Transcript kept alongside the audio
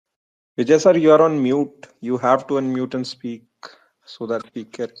Vijay sir, you are on mute. You have to unmute and speak so that we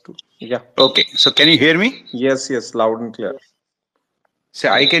get to. Yeah. Okay, so can you hear me? Yes, yes, loud and clear. See,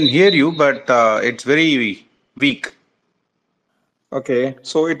 I can hear you, but it's very weak. Okay,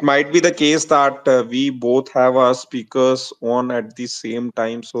 so it might be the case that we both have our speakers on at the same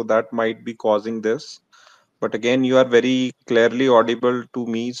time, so that might be causing this. But again, you are very clearly audible to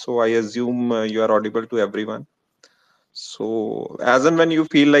me, so I assume you are audible to everyone. So as and when you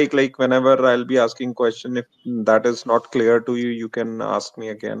feel like whenever I'll be asking question, if that is not clear to you, you can ask me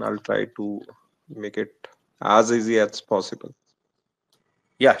again. I'll try to make it as easy as possible.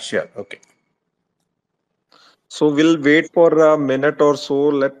 Yeah, sure. Okay. So we'll wait for a minute or so,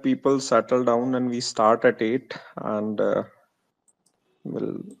 let people settle down, and we start at 8. And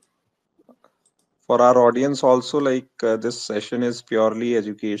we'll, for our audience also, this session is purely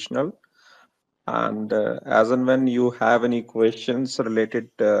educational. And as and when you have any questions related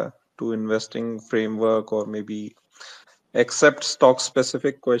to investing framework or maybe except stock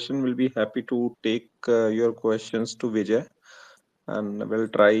specific question, we'll be happy to take your questions to Vijay, and we'll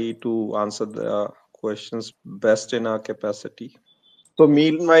try to answer the questions best in our capacity. So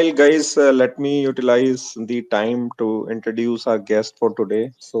meanwhile, guys, let me utilize the time to introduce our guest for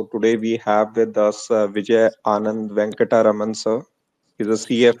today. So today we have with us Vijayanand Venkataraman, sir. He's a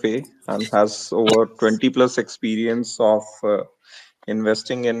CFA and has over 20 plus experience of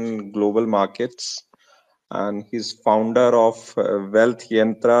investing in global markets. And he's founder of Wealth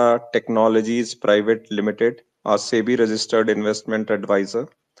Yantra Technologies Private Limited, a SEBI Registered Investment Advisor.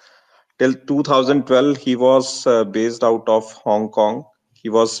 Till 2012, he was based out of Hong Kong. He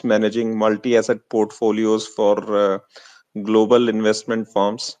was managing multi asset portfolios for global investment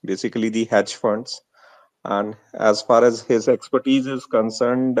firms, basically the hedge funds. And as far as his expertise is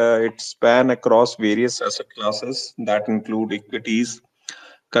concerned, it span across various asset classes that include equities,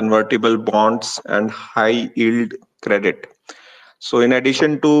 convertible bonds, and high yield credit. So, in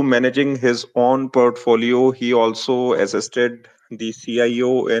addition to managing his own portfolio, he also assisted the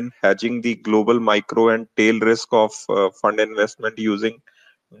CIO in hedging the global micro and tail risk of fund investment using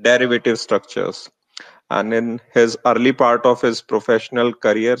derivative structures. And in his early part of his professional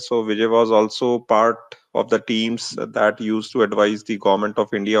career, so Vijay was also part of the teams that used to advise the government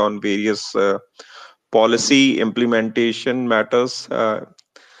of India on various policy implementation matters.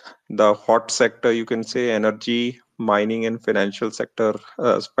 The hot sector, you can say, energy, mining, and financial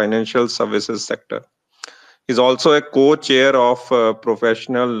services sector. He's also a co-chair of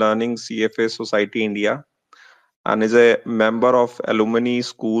Professional Learning CFA Society India and is a member of Alumni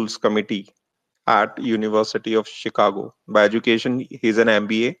Schools Committee at University of Chicago. By education, he's an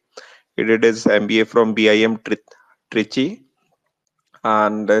MBA. He did his MBA from BIM Trichy,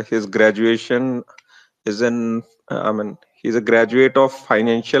 and his graduation is in. He's a graduate of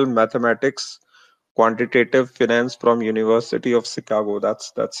Financial Mathematics, Quantitative Finance from University of Chicago.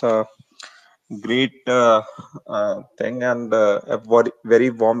 That's a great thing, and very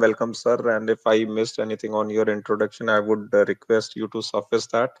warm welcome, sir. And if I missed anything on your introduction, I would request you to surface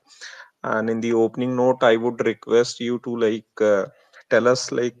that. And in the opening note, I would request you to tell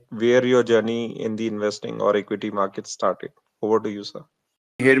us like where your journey in the investing or equity market started. Over to you, sir.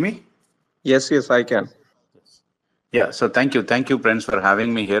 Can you hear me? Yes, yes, I can. Yeah. So thank you, Prince, for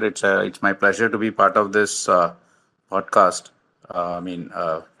having me here. It's my pleasure to be part of this podcast.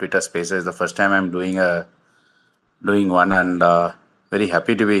 Twitter Spaces is the first time I'm doing one, and very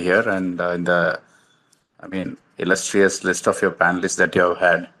happy to be here. And in the illustrious list of your panelists that you have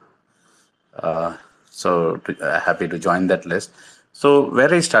had. Happy to join that list. So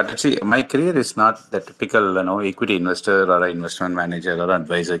where I started, see, my career is not the typical, equity investor or an investment manager or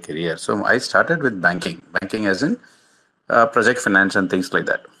advisor career. So I started with banking as in project finance and things like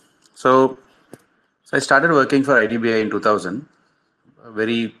that. So, so I started working for IDBI in 2000.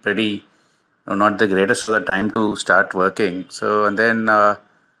 Very pretty, not the greatest of the time to start working. So and then. Uh,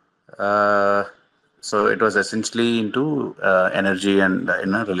 so it was essentially into energy and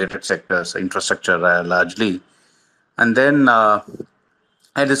related sectors, infrastructure largely. And then I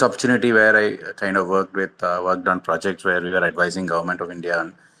had this opportunity where I kind of worked on projects where we were advising government of India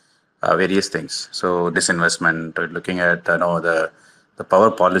on various things. So disinvestment, looking at the power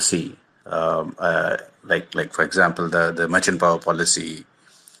policy, like for example the merchant power policy,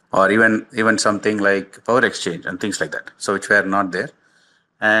 or even something like power exchange and things like that. So which were not there,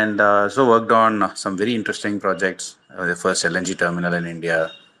 and so worked on some very interesting projects. The first LNG terminal in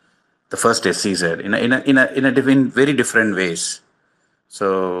India, the first SEZ in very different ways.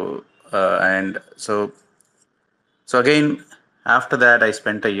 So and so again, after that, I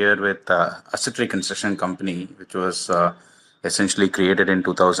spent a year with Asset Reconstruction Company, which was essentially created in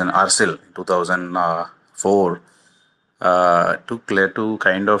 2000, RSIL 2004, to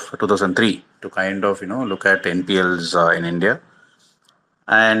kind of 2003 to kind of look at NPLs in India,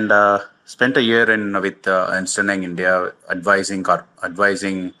 and spent a year in with Ernst and Young India advising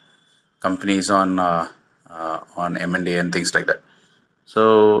companies on M&A and things like that.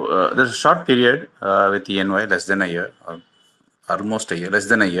 So there's a short period with ENY, less than a year, or almost a year, less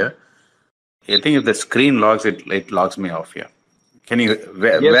than a year. I think if the screen logs, it logs me off here. Can you?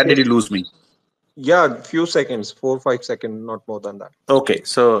 Yes, Where did you yes. lose me? Yeah, few seconds, 4 5 seconds, not more than that. Okay,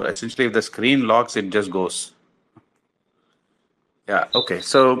 so essentially, if the screen locks, it just goes. Yeah. Okay.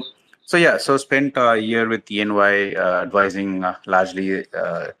 So yeah. So spent a year with ENY advising largely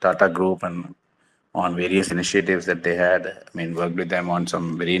Tata Group and on various initiatives that they had. I mean, worked with them on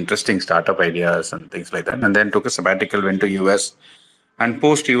some very interesting startup ideas and things like that. And then took a sabbatical, went to US, and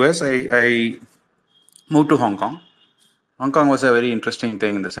post US, I moved to Hong Kong. Hong Kong was a very interesting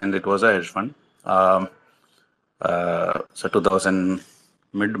thing in the sense it was a hedge fund. Um, so 2000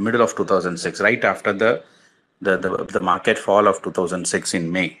 middle of 2006, right after the market fall of 2006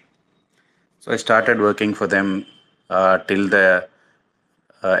 in May. So I started working for them till the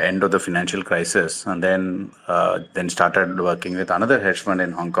end of the financial crisis, and then started working with another hedge fund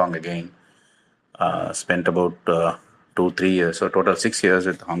in Hong Kong again. Spent about 2 3 years, so total 6 years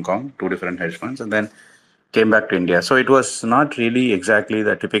with Hong Kong, two different hedge funds, and then came back to India. So it was not really exactly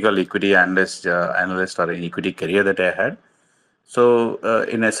the typical equity analyst or an equity career that I had. So,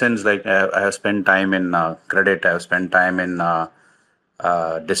 in essence, like I have spent time in credit, I have spent time in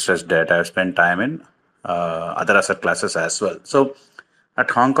distressed debt, I have spent time in other asset classes as well. So,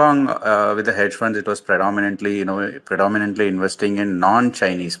 at Hong Kong, with the hedge funds, it was predominantly investing in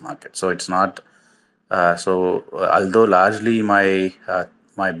non-Chinese markets. So it's not. Although largely my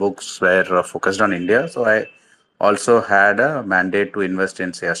books were focused on India, so I also had a mandate to invest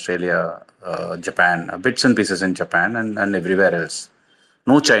in, say, Australia, Japan, bits and pieces in Japan and everywhere else.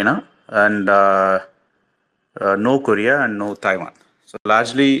 No China and no Korea and no Taiwan. So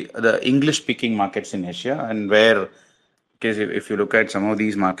largely the English-speaking markets in Asia, and where, because if you look at some of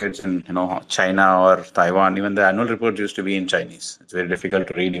these markets in China or Taiwan, even the annual reports used to be in Chinese. It's very difficult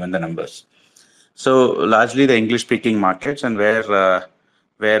to read even the numbers. So largely the English-speaking markets, and where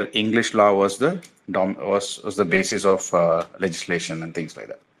English law was the basis of legislation and things like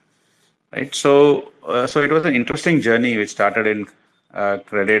that, right? So it was an interesting journey which started in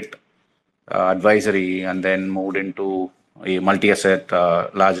credit advisory and then moved into a multi-asset,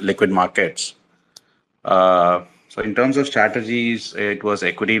 large liquid markets. So in terms of strategies, it was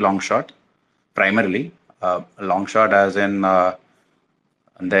equity long short primarily. Long short as in, and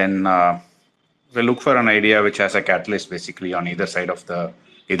then we look for an idea which has a catalyst basically on either side of the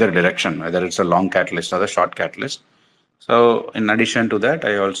either direction, whether it's a long catalyst or the short catalyst. So in addition to that,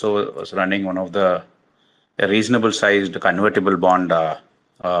 I also was running one of the a reasonable sized convertible bond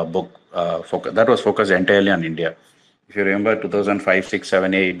book that was focused entirely on India. If you remember 2005, 6,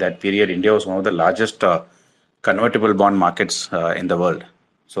 7, 8, that period, India was one of the largest convertible bond markets in the world.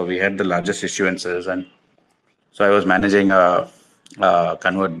 So we had the largest issuances, and so I was managing a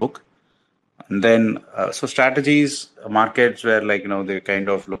convert book. And then, so strategies, markets where they kind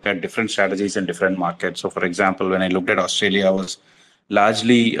of look at different strategies in different markets. So, for example, when I looked at Australia, I was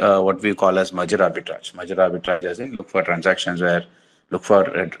largely what we call as merger arbitrage. Merger arbitrage as in look for transactions where, look for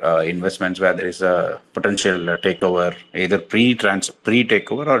investments where there is a potential takeover, either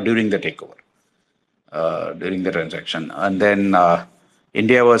pre-takeover or during the takeover, during the transaction. And then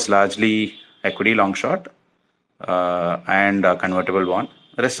India was largely equity long short and convertible bond.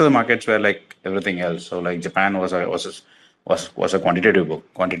 The rest of the markets were like everything else. So like Japan was a quantitative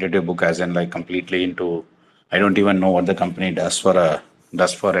book as in like completely into. I don't even know what the company does for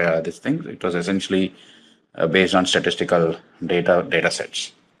this thing. It was essentially based on statistical data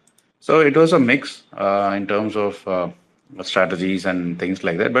sets. So it was a mix in terms of strategies and things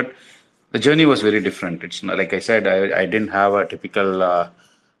like that. But the journey was very different. It's not, like I said, I didn't have a typical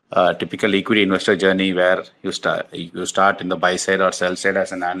equity investor journey where you start in the buy side or sell side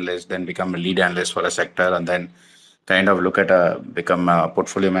as an analyst, then become a lead analyst for a sector, and then kind of become a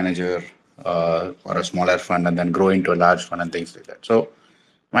portfolio manager for a smaller fund, and then grow into a large fund and things like that. So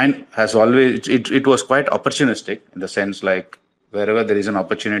mine has always it was quite opportunistic in the sense like wherever there is an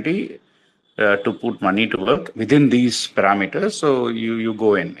opportunity to put money to work within these parameters. So you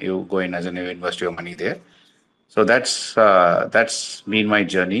go in as an you invest your money there. So that's been my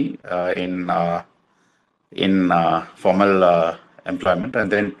journey in formal employment.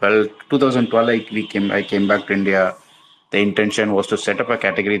 And then 2012, I came back to India. The intention was to set up a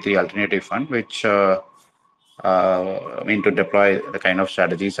Category 3 alternative fund, which to deploy the kind of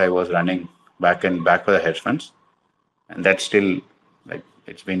strategies I was running back for the hedge funds, and that's still like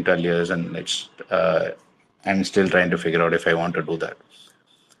it's been 12 years, and I'm still trying to figure out if I want to do that.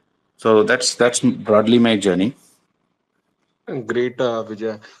 So that's broadly my journey. Great,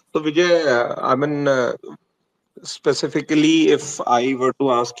 Vijay. So, Vijay, specifically, if I were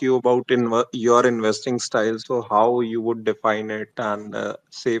to ask you about your investing style, so how you would define it, and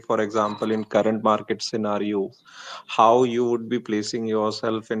say, for example, in current market scenario, how you would be placing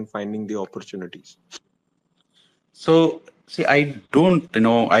yourself in finding the opportunities? So, see, I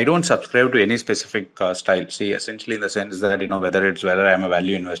don't subscribe to any specific style. See, essentially, in the sense that, whether I'm a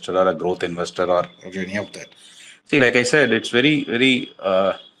value investor or a growth investor or any of that. See, like I said, it's very, very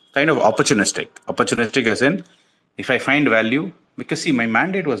kind of opportunistic. Opportunistic as in, if I find value, because see, my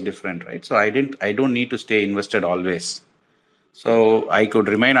mandate was different, right? So I don't need to stay invested always. So I could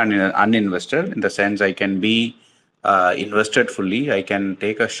remain uninvested in the sense I can be invested fully. I can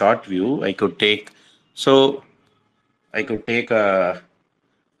take a short view. So I could take a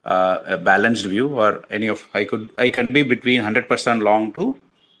balanced view, or I can be between 100% long to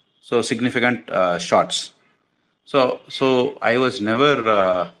so significant shorts. So I was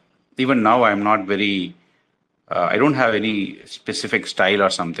never even now I'm not very I don't have any specific style or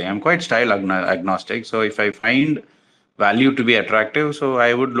something. I'm quite agnostic. So if I find value to be attractive, so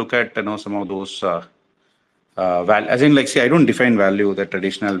I would look at some of those as in, like, see, I don't define value the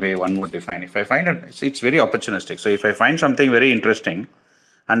traditional way one would define. If I find it's very opportunistic. So if I find something very interesting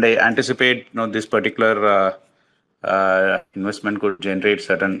and I anticipate, this particular investment could generate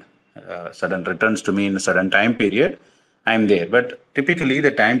certain returns to me in a certain time period, I'm there. But typically,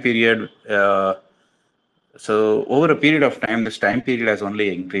 the time period. So over a period of time, this time period has only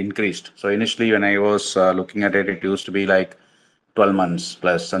increased. So initially, when I was looking at it, it used to be like 12 months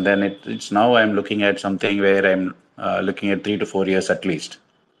plus, and then it's now I'm looking at something where I'm looking at 3 to 4 years at least.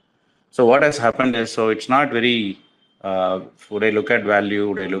 So what has happened is, so it's not very. Would I look at value?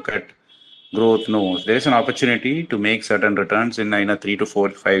 Would I look at growth? No, there is an opportunity to make certain returns in a 3 to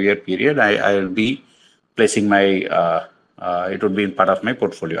 4, 5 year period. I'll be placing my. It would be part of my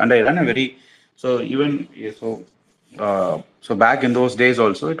portfolio, and I run a very so even yeah, so back in those days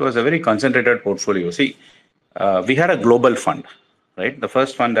also it was a very concentrated portfolio. See, we had a global fund, right? The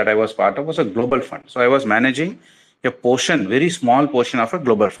first fund that I was part of was a global fund, so I was managing a portion, very small portion of a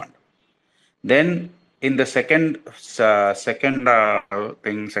global fund. Then in the second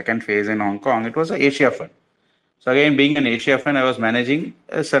phase in Hong Kong, it was a Asia fund. So again, being an Asia fund, I was managing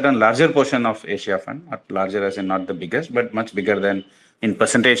a certain larger portion of Asia fund, not larger as in not the biggest, but much bigger than in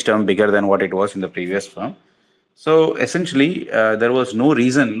percentage term, bigger than what it was in the previous firm. So essentially, there was no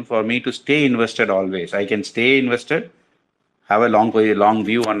reason for me to stay invested always. I can stay invested, have a long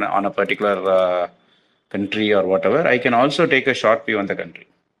view on a particular country or whatever. I can also take a short view on the country,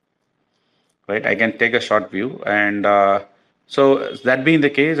 right? I can take a short view, and so that being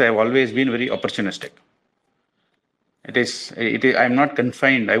the case, I've always been very opportunistic. I'm not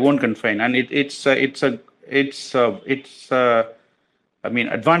confined. I won't confine, and it's I mean,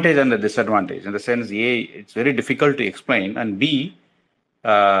 advantage and the disadvantage in the sense, A, it's very difficult to explain, and B,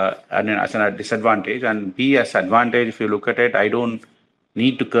 and then as a disadvantage, and B, as advantage, if you look at it, I don't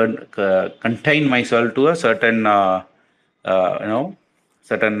need to contain myself to a certain,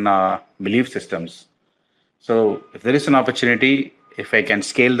 certain belief systems. So if there is an opportunity, if I can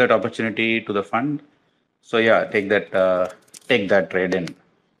scale that opportunity to the fund, so yeah, take that trade in.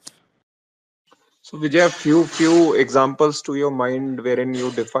 So, Vijay, few examples to your mind wherein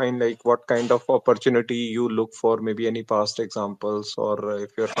you define like what kind of opportunity you look for, maybe any past examples, or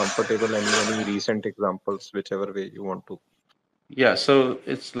if you're comfortable, any recent examples, whichever way you want to. Yeah, so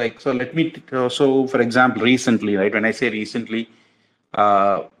it's like, so let me, so for example, recently, right? When I say recently,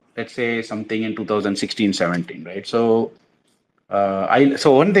 let's say something in 2016, 17, right? So,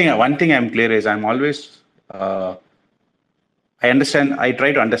 so one thing I'm clear is I'm always, I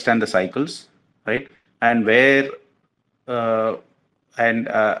try to understand the cycles, right? And where, uh,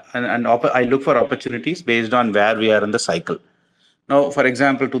 I look for opportunities based on where we are in the cycle. Now, for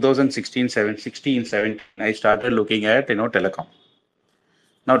example, 2016, 17, I started looking at, telecom.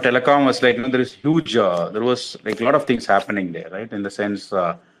 Now, telecom was like, there is huge, there was like a lot of things happening there, right? In the sense,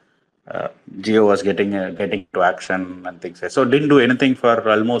 uh, Geo was getting to action and things. So didn't do anything for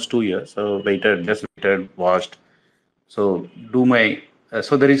almost 2 years. So waited, watched. So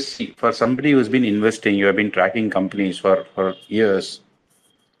so there is, for somebody who's been investing, you have been tracking companies for years.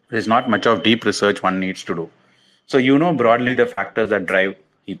 There's not much of deep research one needs to do. So broadly the factors that drive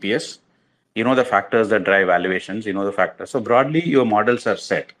EPS. You know the factors that drive valuations, you know the factors. So broadly, your models are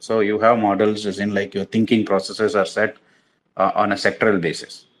set. So you have models as in like your thinking processes are set on a sectoral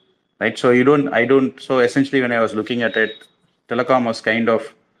basis, right? So I don't, so essentially when I was looking at it, telecom was kind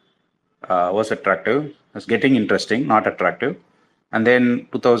of, was attractive, was getting interesting, not attractive. And then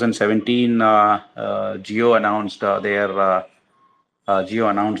 2017, Geo announced their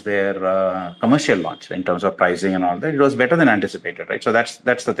commercial launch in terms of pricing and all that. It was better than anticipated, right? So that's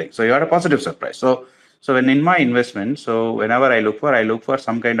the thing. So you had a positive surprise. So when in my investment, so whenever I look for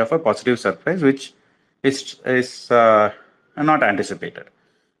some kind of a positive surprise, which is not anticipated.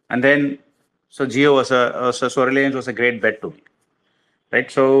 And then so Geo so Reliance was a great bet to me,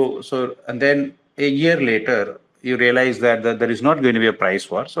 right? So and then a year later, you realize that there is not going to be a price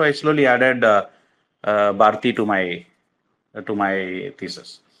war. So I slowly added Bharti to my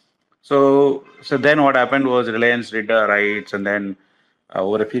thesis. So then what happened was Reliance did the rights, and then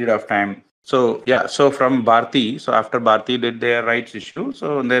over a period of time. So yeah, so from Bharti, so after Bharti did their rights issue,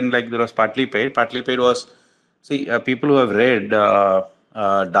 so and then like there was Partly Paid. Partly Paid was, see, people who have read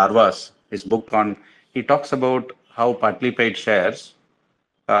Darvas, his book on, he talks about how Partly Paid shares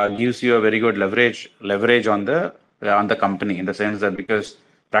gives you a very good leverage on the company, in the sense that, because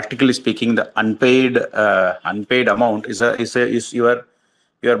practically speaking, the unpaid amount is you are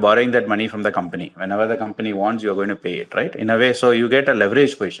borrowing that money from the company. Whenever the company wants, you are going to pay it, right? In a way, so you get a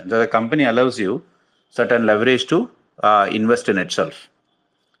leverage position. So the company allows you certain leverage to invest in itself.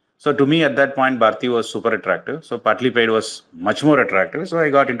 So to me, at that point, Bharti was super attractive. So Partly Paid was much more attractive. So I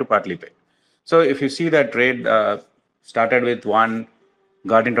got into Partly Paid. So if you see that trade started with one,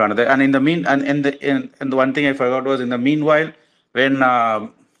 got into another, and in the mean, and the one thing I forgot was, in the meanwhile, when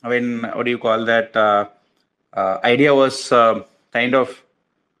what do you call that, idea was kind of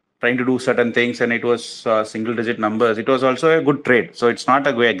trying to do certain things, and it was single digit numbers. It was also a good trade. So it's not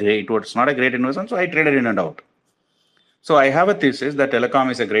a great, it was not a great investment. So I traded in and out. So I have a thesis that telecom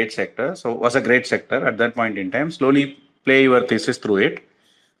is a great sector. So was a great sector at that point in time. Slowly play your thesis through it,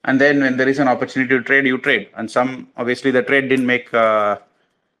 and then when there is an opportunity to trade, you trade. And some, obviously the trade didn't make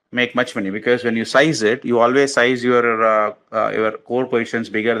much money, because when you size it, you always size your core positions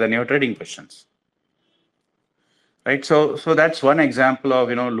bigger than your trading positions, right? So that's one example of,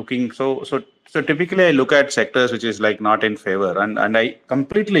 looking. So typically I look at sectors which is like not in favor, and I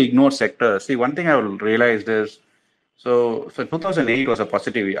completely ignore sectors. See, one thing I realized is, so 2008 was a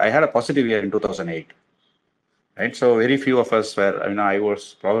positive year. I had a positive year in 2008, right? So very few of us were, I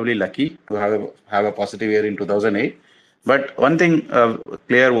was probably lucky to have a positive year in 2008. But one thing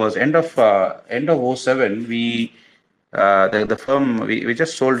clear was, end of '07, the firm, we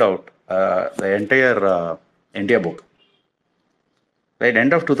just sold out the entire India book. Right,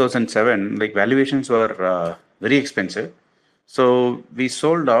 end of 2007, like valuations were very expensive. So we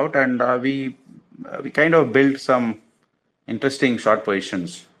sold out, and we kind of built some interesting short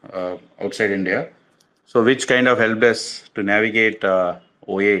positions outside India. So which kind of helped us to navigate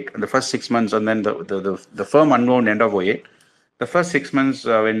 '08, the first 6 months, and then the firm unwound end of '08. The first 6 months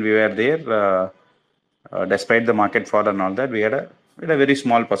when we were there, despite the market fall and all that, we had a very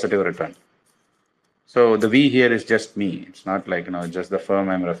small positive return. So the we here is just me. It's not like, just the firm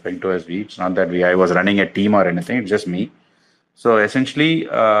I'm referring to as we. It's not that I was running a team or anything. It's just me. So essentially,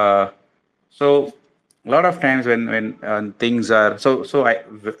 so a lot of times when things are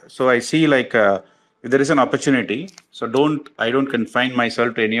so I see like, if there is an opportunity, so I don't confine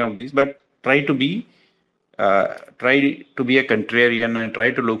myself to any of these, but try to be a contrarian and try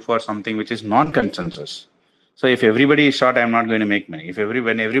to look for something which is non-consensus. So if everybody is short, I'm not going to make money.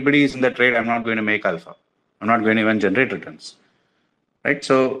 When everybody is in the trade, I'm not going to make alpha. I'm not going to even generate returns, right?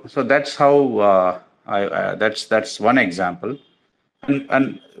 So that's how that's one example.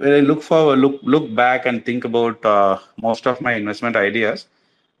 And when I look back and think about most of my investment ideas,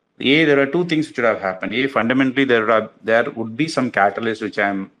 there are two things which would have happened. Fundamentally, there would be some catalyst which I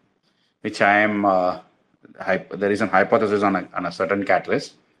am there is a hypothesis on a certain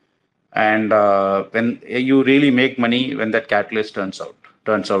catalyst, and when you really make money when that catalyst turns out,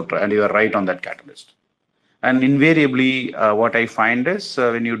 and you are right on that catalyst. And invariably, what I find is,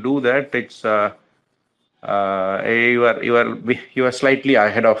 when you do that, it's you are slightly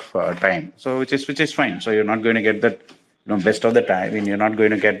ahead of time. So which is fine. So you're not going to get that best of the time. You're not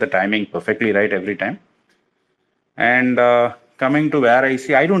going to get the timing perfectly right every time. And coming to where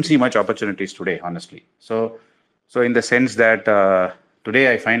I don't see much opportunities today, honestly. So in the sense that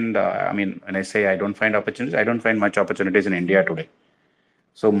today I find, when I say I don't find opportunities, I don't find much opportunities in India today.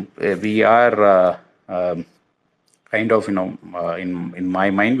 So we are kind of, in my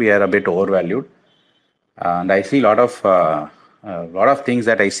mind, we are a bit overvalued. And I see a lot of a lot of things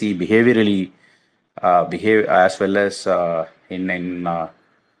that I see behaviorally behave as well as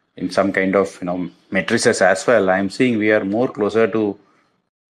in some kind of matrices as well. I'm seeing we are more closer to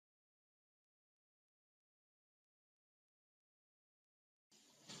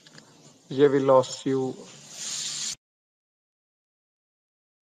Yeah, we lost you.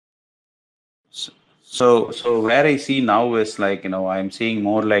 so where I see now is like I'm seeing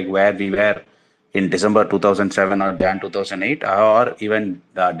more like where we were in December 2007 or Jan 2008 or even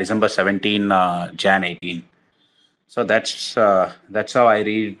December 17 Jan 18. So that's how I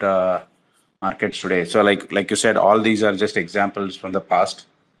read markets today. So like you said, all these are just examples from the past.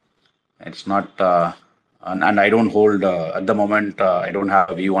 It's not, and I don't hold at the moment. I don't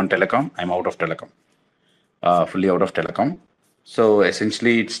have a view on telecom. I'm out of telecom, fully out of telecom. So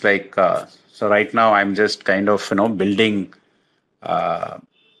essentially, it's like so right now I'm just kind of building, uh,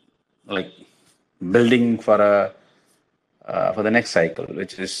 like building for the next cycle,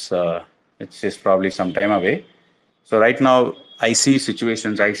 which is probably some time away. So right now, I see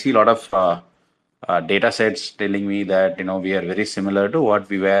situations. I see a lot of data sets telling me that we are very similar to what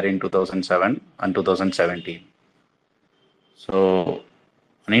we were in 2007 and 2017. So,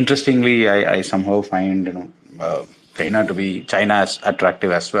 and interestingly, I somehow find China as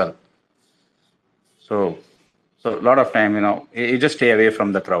attractive as well. So, so a lot of time, you just stay away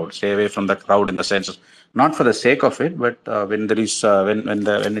from the crowd. Stay away from the crowd in the sense, not for the sake of it, but when there is when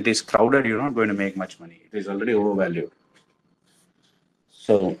it is crowded, you're not going to make much money. It is already overvalued.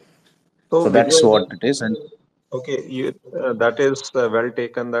 So, So so that's Vijay, what it is. And okay, that is well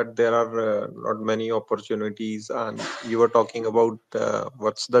taken that there are not many opportunities, and you were talking about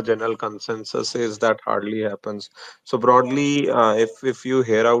what's the general consensus is that hardly happens. So broadly, if you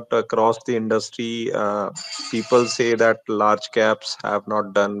hear out across the industry, people say that large caps have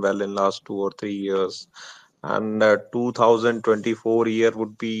not done well in last 2 or 3 years, and 2024 year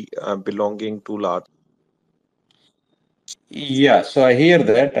would be belonging to large. yeah, so I hear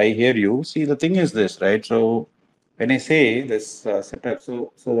that. I hear you. See, the thing is this, right? So when I say this setup,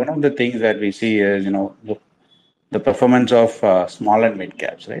 so one of the things that we see is, the performance of small and mid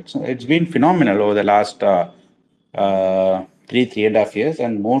caps, right? So it's been phenomenal over the last 3.5 years,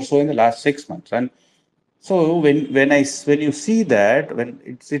 and more so in the last 6 months. And so when you see that, when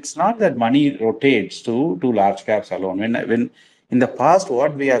it's not that money rotates to large caps alone. When in the past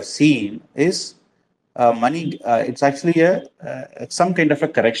what we have seen is money. It's actually some kind of a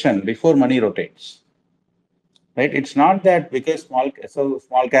correction before money rotates, right? It's not that because small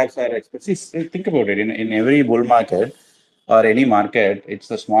caps are expensive. See, think about it. In every bull market or any market, it's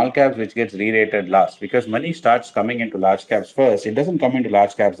the small caps which gets re-rated last because money starts coming into large caps first. It doesn't come into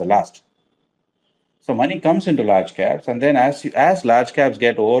large caps the last. So money comes into large caps, and then as large caps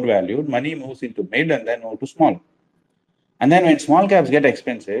get overvalued, money moves into mid and then move to small. And then when small caps get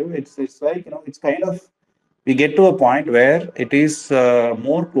expensive, it's like it's kind of we get to a point where it is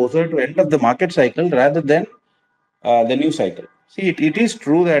more closer to end of the market cycle rather than the new cycle. See, it is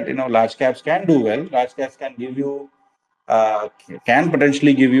true that large caps can do well. Large caps can give you can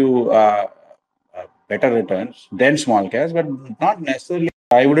potentially give you better returns than small caps, but not necessarily.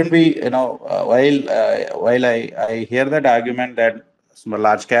 I wouldn't be, while I hear that argument that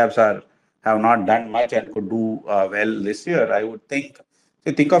large caps are have not done much and could do well this year, I would think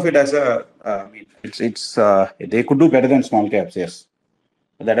of it as I mean, it's they could do better than small caps, yes.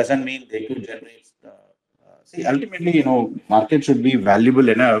 But that doesn't mean they could generate. See, ultimately, market should be valuable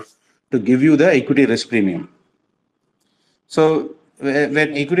enough to give you the equity risk premium. So when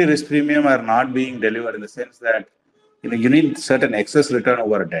equity risk premium are not being delivered in the sense that you need certain excess return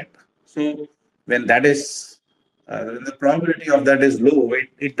over debt. So when that is when the probability of that is low,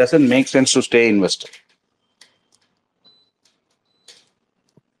 it doesn't make sense to stay invested.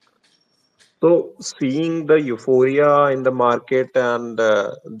 So, seeing the euphoria in the market and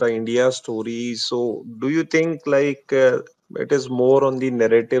the India story, so do you think like it is more on the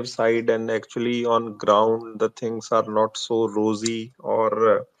narrative side and actually on ground the things are not so rosy,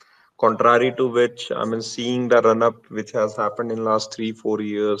 or contrary to which, I mean, seeing the run up which has happened in last 3 4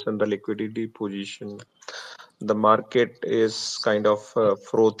 years and the liquidity position, the market is kind of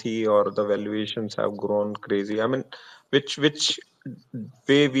frothy or the valuations have grown crazy. I mean, which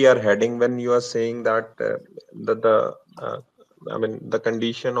way we are heading when you are saying that the uh, I mean the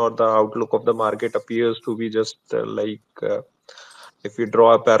condition or the outlook of the market appears to be just if we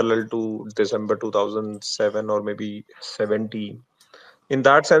draw a parallel to December 2007 or maybe 70, in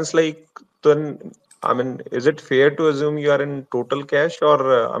that sense, like, then, I mean, is it fair to assume you are in total cash,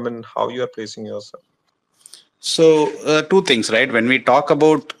 or I mean, how you are placing yourself? So two things, right? When we talk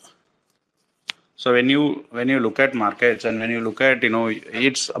about So when you look at markets and when you look at,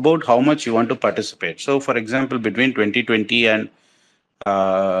 it's about how much you want to participate. So for example, between 2020 and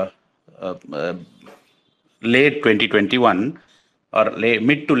uh, uh, uh, late 2021 or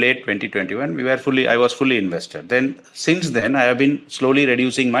mid to late 2021, I was fully invested. Then since then, I have been slowly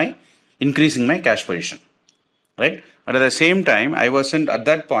increasing my cash position, right? But at the same time, at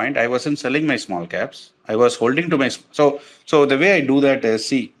that point, I wasn't selling my small caps. I was holding to so the way I do that is,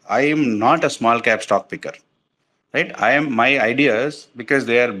 see, I am not a small cap stock picker, right? My ideas, because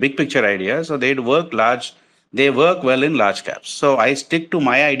they are big picture ideas, so they work well in large caps. So I stick to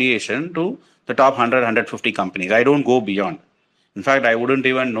my ideation to the top 100 companies. I don't go beyond. In fact, I wouldn't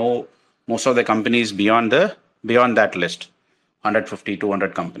even know most of the companies beyond that list, 150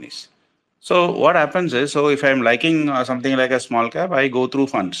 200 companies. So what happens is, so if I'm liking something like a small cap, I go through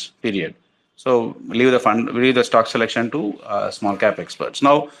funds, period. So leave the stock selection to small cap experts.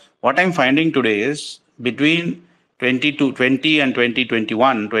 Now, what I'm finding today is between 2020 and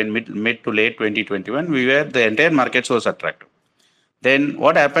 2021, mid to late 2021, the entire market was attractive. Then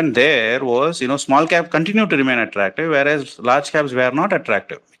what happened there was, small cap continued to remain attractive, whereas large caps were not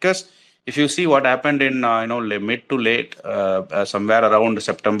attractive. Because if you see what happened in, mid to late, somewhere around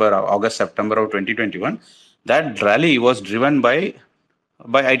August, September of 2021, that rally was driven by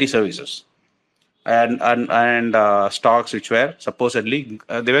IT services and stocks which were supposedly,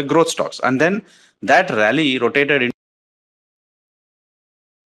 they were growth stocks. And then that rally rotated into.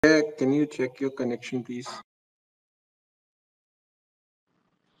 Yeah, can you check your connection, please?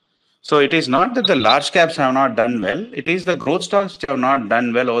 So it is not that the large caps have not done well. It is the growth stocks which have not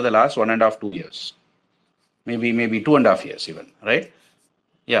done well over the last 1.5, 2 years. Maybe 2.5 years even, right?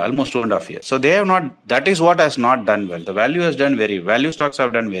 Yeah, almost 2.5 years. So they have not, that is what has not done well. The value stocks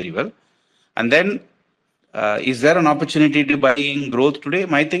have done very well. And then, is there an opportunity to buy in growth today?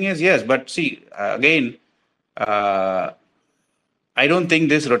 My thing is yes, but see, again, uh, I don't think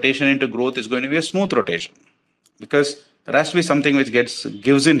this rotation into growth is going to be a smooth rotation, because there has to be something which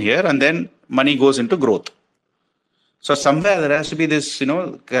gives in here and then money goes into growth. So somewhere there has to be this,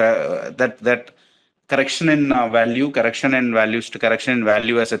 that correction in correction in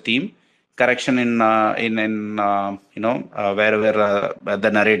value as a theme, correction wherever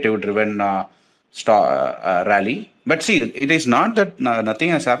the narrative driven rally. But see, it is not that nothing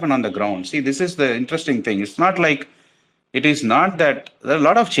has happened on the ground. See, this is the interesting thing. It is not that there are a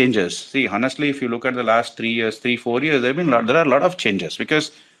lot of changes. See, honestly, if you look at the last 3 years, 4 years, there are a lot of changes,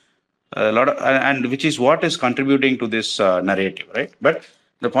 because a lot of, and which is what is contributing to this narrative, right? But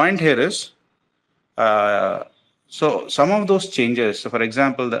the point here is, uh, so some of those changes. So, for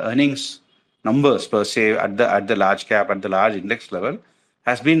example, the earnings numbers per se at the large cap, at the large index level,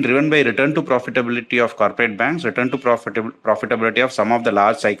 has been driven by return to profitability of corporate banks, return to profitability of some of the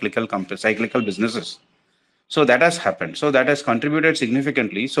large cyclical businesses. So that has happened. So that has contributed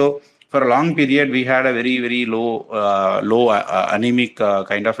significantly. So for a long period, we had a very, very low anemic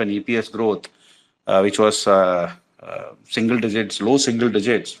kind of an EPS growth, which was low single digits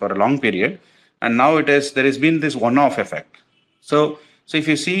for a long period. And now there has been this one-off effect. So if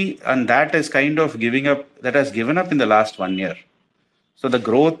you see, and that is kind of that has given up in the last 1 year. So the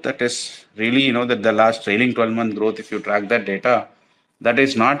growth that is really, that the last trailing 12-month growth, if you track that data, that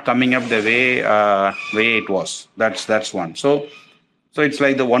is not coming up the way it was. That's one. So it's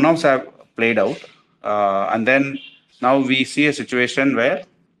like the one-offs have played out, and then now we see a situation where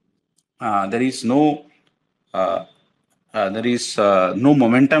there is no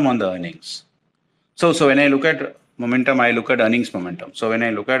momentum on the earnings. So when I look at momentum, I look at earnings momentum. So when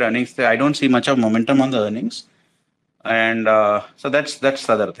I look at earnings, I don't see much of momentum on the earnings, and so that's the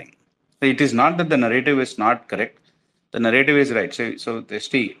other thing. So it is not that the narrative is not correct. The narrative is right. So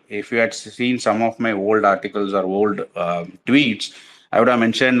if you had seen some of my old articles or old tweets, I would have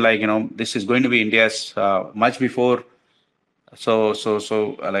mentioned, like, this is going to be India's much before.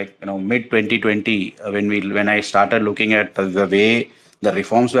 Mid 2020, when I started looking at the way the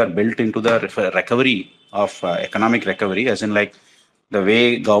reforms were built into the recovery of economic recovery, as in, like, the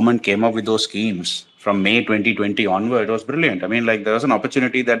way government came up with those schemes from May 2020 onward, was brilliant. I mean, like, there was an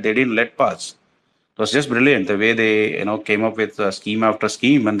opportunity that they didn't let pass. It was just brilliant the way they came up with scheme after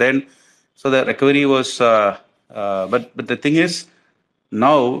scheme, and then so the recovery was. But the thing is,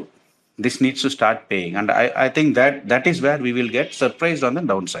 now this needs to start paying, and I think that is where we will get surprised on the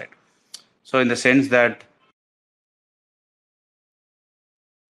downside. So in the sense that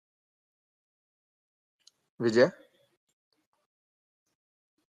Vijay?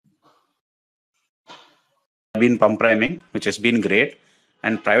 been pump priming, which has been great,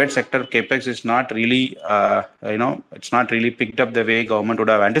 and private sector capex is not really, it's not really picked up the way government would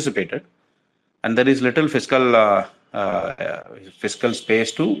have anticipated. and there is little fiscal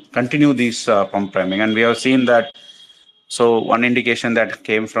space to continue these pump priming, and we have seen that. So one indication that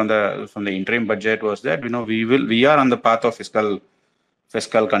came from the interim budget was that we are on the path of fiscal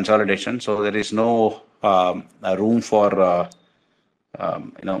consolidation. So there is no room for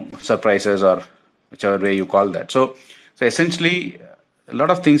surprises or whichever way you call that. So essentially, a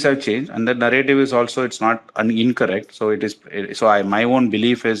lot of things have changed, and the narrative is also it's not incorrect. So it is. My own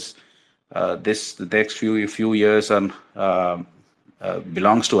belief is this the next few years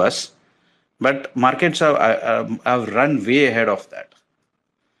belongs to us, but markets have run way ahead of that.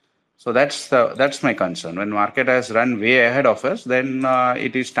 So that's my concern. When market has run way ahead of us, then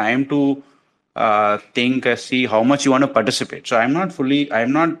it is time to think, see how much you want to participate. So I'm not fully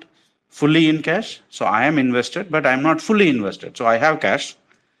in cash. So I am invested, but I'm not fully invested. So I have cash,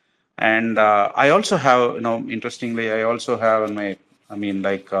 and I also have, interestingly, I also have I mean,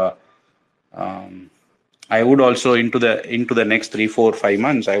 like. Um, I would also into the next 3, 4, 5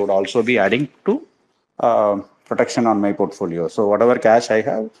 months, I would also be adding to protection on my portfolio. So whatever cash I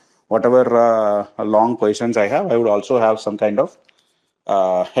have, whatever long positions I have, I would also have some kind of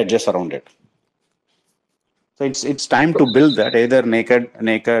hedges around it. So it's time to build that either naked,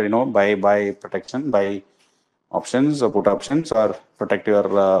 buy protection, buy options or put options, or protect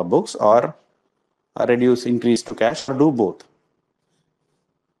your books, or increase to cash, or do both.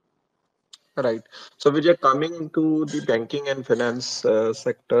 Right. So, Vijay, coming to the banking and finance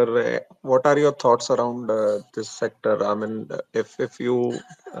sector, what are your thoughts around this sector? I mean, if you,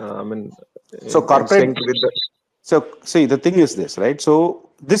 I mean, So in corporate. sync with the. So see, the thing is this, right? So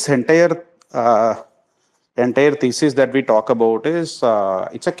this entire thesis that we talk about is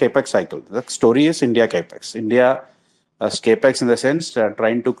it's a capex cycle. The story is India capex. India capex in the sense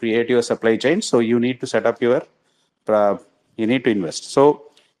trying to create your supply chain. So you need to set up uh, you need to invest. So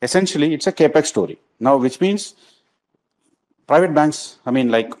essentially, it's a capex story now, which means private banks. I mean,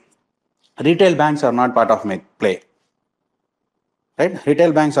 like retail banks are not part of my play, right?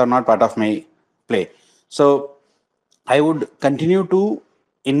 Retail banks are not part of my play. So I would continue to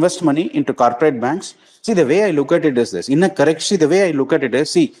invest money into corporate banks. See, the way I look at it is this. The way I look at it is,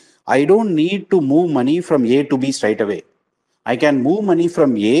 see, I don't need to move money from A to B straight away. I can move money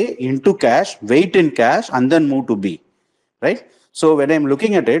from A into cash, wait in cash, and then move to B, right? So when I'm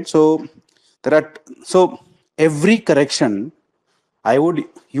looking at it, there are so every correction, I would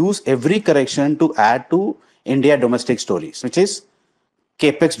use every correction to add to India domestic stories, which is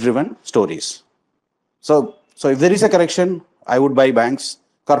capex driven stories. So if there is a correction, I would buy banks,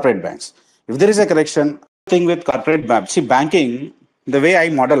 corporate banks. If there is a correction, thing with corporate banks, see banking, the way I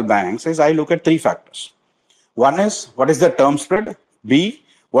model banks is I look at three factors. One is what is the term spread, B,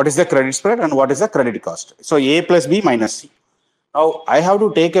 what is the credit spread, and what is the credit cost. So A plus B minus C. Now I have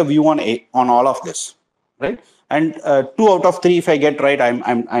to take a view on all of this, right? And 2 out of 3, if I get right,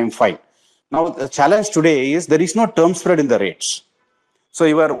 I'm fine. Now the challenge today is there is no term spread in the rates. So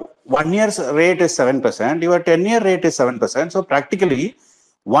your 1 year's rate is 7%, your 10-year rate is 7%. So practically,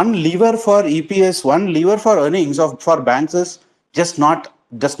 one lever for EPS, one lever for earnings for banks is just not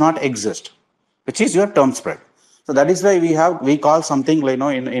does not exist, which is your term spread. So that is why we call something like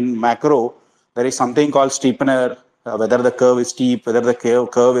in macro there is something called steepener, whether the curve is steep, whether the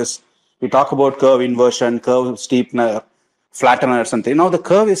curve is, we talk about curve inversion, curve steepener, flattener, something. Now the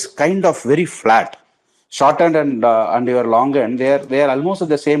curve is kind of very flat. Short end and your long end, they are almost at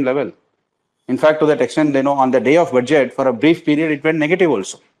the same level. In fact, to that extent, on the day of budget, for a brief period, it went negative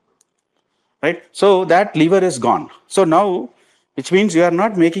also, right? So that lever is gone. So now, which means you are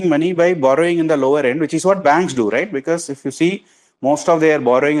not making money by borrowing in the lower end, which is what banks do, right? Because if you see, most of their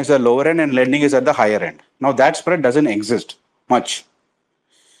borrowing is at the lower end and lending is at the higher end. Now that spread doesn't exist much.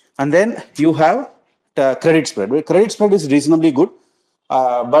 And then you have the credit spread. Credit spread is reasonably good,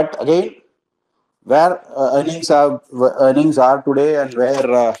 but again, where earnings are today and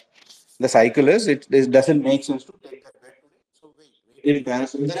where the cycle is, it doesn't make sense to take that bet today. So wait in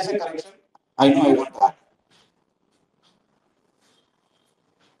Paris. If there is a correction, I know I want that.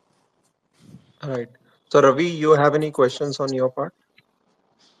 Right. So, Ravi, you have any questions on your part?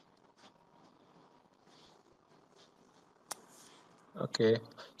 Okay.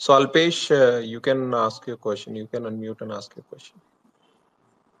 So, Alpesh, you can ask your question. You can unmute and ask your question.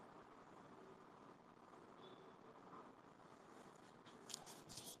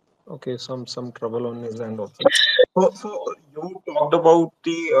 Okay, some trouble on his end also. So you talked about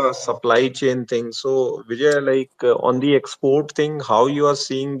the supply chain thing. So Vijay, like on the export thing, how you are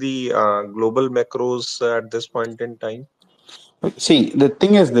seeing the global macros at this point in time? See, the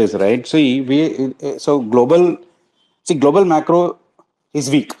thing is this, right? Global macro is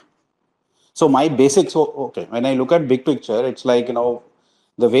weak. So my basic, so okay, when I look at big picture, it's like,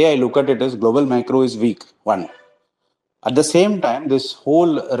 the way I look at it is global macro is weak. One. At the same time, this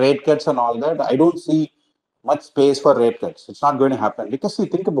whole rate cuts and all that, I don't see much space for rate cuts. It's not going to happen because see,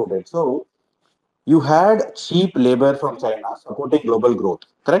 think about it. So you had cheap labor from China supporting global growth,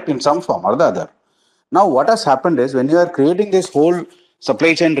 correct, in some form or the other. Now, what has happened is when you are creating this whole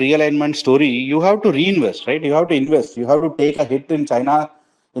supply chain realignment story, you have to reinvest, right? You have to invest. You have to take a hit in China,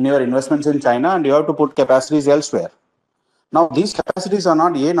 in your investments in China, and you have to put capacities elsewhere. Now, these capacities are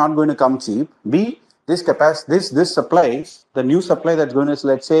not A, not going to come cheap. B, this supplies, the new supply that's going to,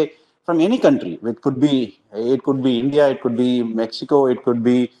 let's say, from any country. It could be India, it could be Mexico, it could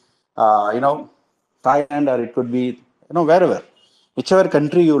be Thailand, or it could be wherever. Whichever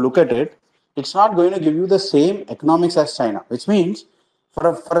country you look at it, it's not going to give you the same economics as China, which means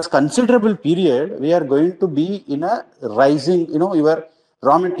for a considerable period, we are going to be in a rising, your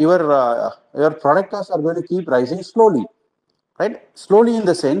product costs are going to keep rising slowly, right? Slowly, in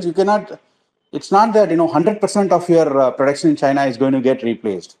the sense, you cannot, it's not that 100% of your production in China is going to get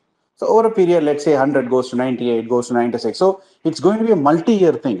replaced. So over a period, let's say 100 goes to 98, goes to 96, so it's going to be a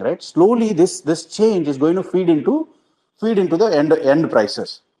multi-year thing, right? Slowly this change is going to feed into the end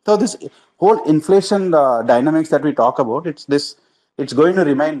prices. So this whole inflation dynamics that we talk about, it's going to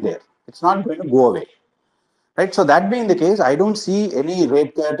remain there. It's not going to go away, right? So that being the case, I don't see any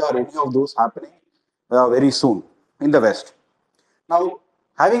rate cut or any of those happening very soon in the West. Now,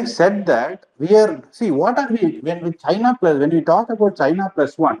 having said that, we are, see, what are we, when we talk about China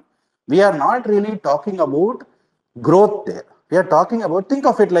plus one, we are not really talking about growth there. We are talking about, think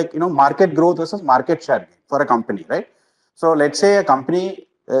of it like, market growth versus market share for a company, right? So let's say a company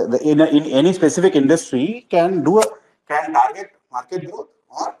in any specific industry can target market growth,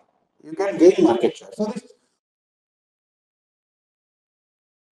 or you can gain market share. So this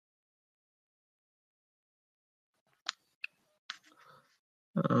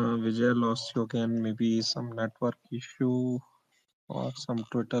Vijay lost you again. Maybe some network issue or some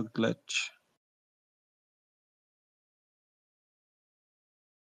Twitter glitch.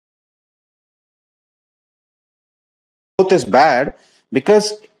 growth is bad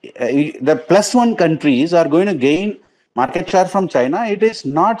because the plus one countries are going to gain market share from China. It is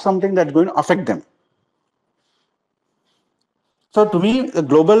not something that's going to affect them. So to me, the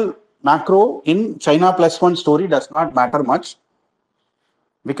global macro in China plus one story does not matter much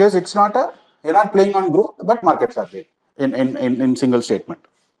because you're not playing on growth, but market share rate in single statement.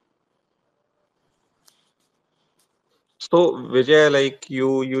 So Vijay, like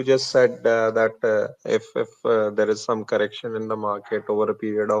you just said that if there is some correction in the market over a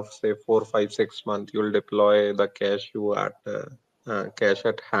period of say 4, 5, 6 months, you'll deploy the cash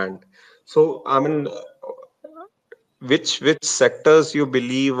at hand. So I mean, which sectors you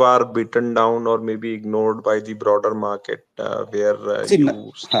believe are beaten down or maybe ignored by the broader market where See,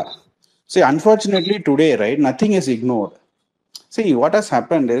 see, unfortunately today, right, nothing is ignored. See, what has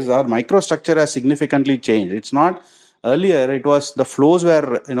happened is our microstructure has significantly changed. It's not earlier, it was the flows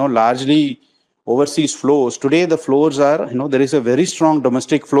were, largely overseas flows. Today, the flows are, there is a very strong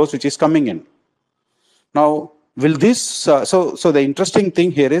domestic flows which is coming in. Now, will this, so the interesting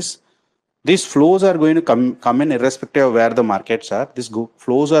thing here is these flows are going to come in irrespective of where the markets are. These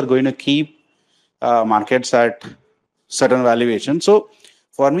flows are going to keep markets at certain valuation. So,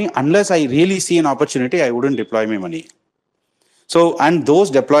 for me, unless I really see an opportunity, I wouldn't deploy my money. So, and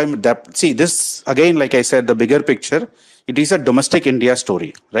those deployment, see, this again, like I said, the bigger picture, it is a domestic India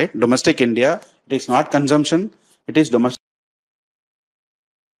story, right? Domestic India, it is not consumption, it is domestic.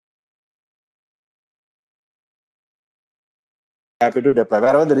 Happy to deploy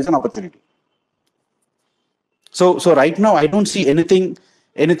wherever there is an opportunity. So right now, I don't see anything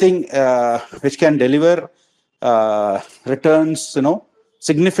which can deliver returns,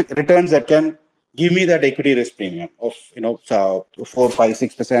 significant returns that can give me that equity risk premium of 4, 5,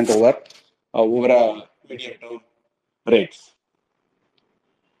 6% over a medium term rates.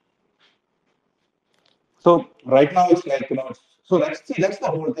 So right now it's like, so that's the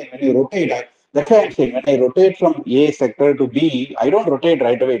whole thing. When you rotate, that's why I'm saying when I rotate from A sector to B, I don't rotate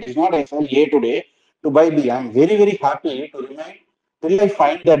right away. It is not I sell A today to buy B. I'm very, very happy to remain till I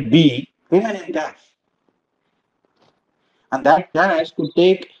find that B remain in cash. And that cash could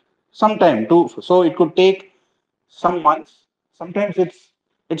take some time to, so it could take some months. Sometimes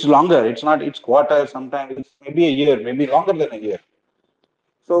it's longer. It's not, it's quarter, sometimes it's maybe a year, maybe longer than a year.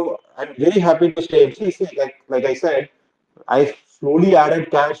 So I'm very happy to stay. See, like I said, I slowly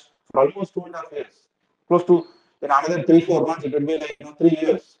added cash for almost 2.5 years. Close to in another 3, 4 months, it will be like 3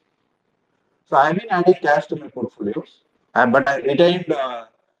 years. So I've been adding cash to my portfolios, but I retained.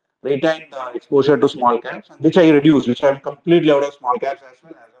 retain the exposure to small caps, which I reduced, which I'm completely out of small caps as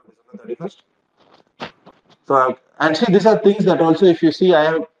well as of December 31st. So, and see, these are things that also, if you see, I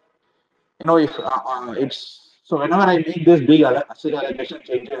have, if it's, so whenever I make this big asset allocation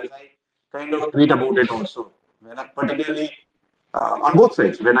changes, I kind of tweet about it also. When I, particularly on both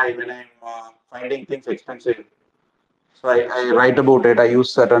sides, when I'm finding things expensive, so I write about it. I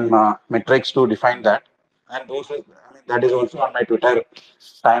use certain metrics to define that, and that is also on my Twitter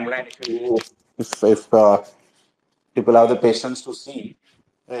timeline. If people have the patience to see,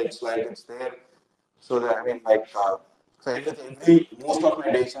 it's like it's there. So that, so most of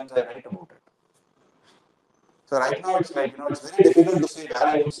my decisions I write about it. So right now it's like it's very difficult to say where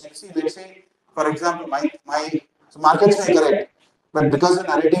I would say. See, let's say for example, my so markets may correct, but because the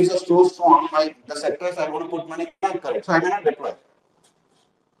narratives are so strong, the sectors I want to put money may not correct, so I may not deploy.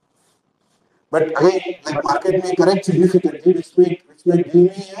 But again, like market may correct significantly, which may give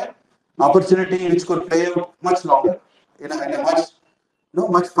me an opportunity which could play out much longer, in a much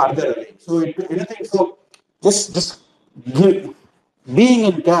much farther away. So anything so just give, being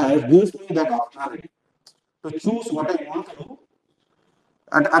in cash gives me that optionality to choose what I want to do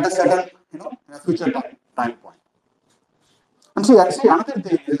at a certain in a future time point. And see another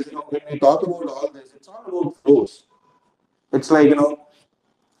thing is when we talk about all this, it's all about flows. It's like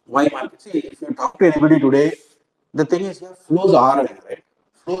why market? See, if you talk to anybody today, the thing is, yeah, flows are in, right?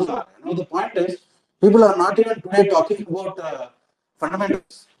 Flows are. The point is, people are not even today talking about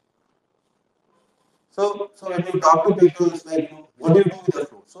fundamentals. So when you talk to people, it's like, what do you do with the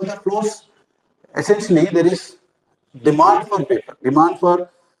flows? So the flows, essentially, there is demand for paper, but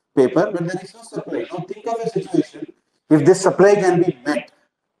there is no supply. Now think of a situation if this supply can be met.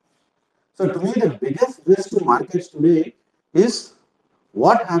 So to me, the biggest risk to markets today is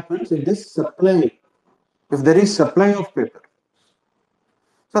what happens if there is supply of paper.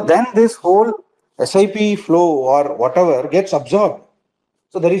 So then this whole SIP flow or whatever gets absorbed.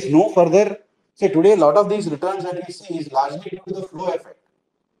 So there is no further, say today a lot of these returns that we see is largely due to the flow effect.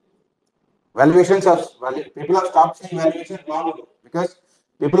 People have stopped seeing valuations long ago because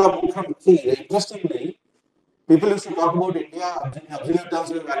people have moved from, see, interestingly, people used to talk about India in absolute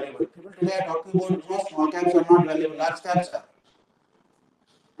terms of valuable. People today are talking about small caps are not valuable, large caps are.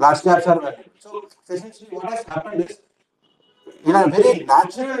 Large caps are valuable. So essentially what has happened is in a very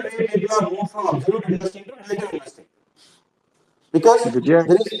natural way, people are moved from absolute investing to relative investing. Because Vijay,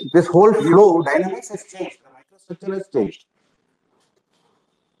 there is this whole flow dynamics has changed, the microstructure has changed.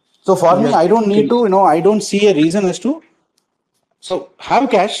 So for me, yes, I don't need to, I don't see a reason as to so have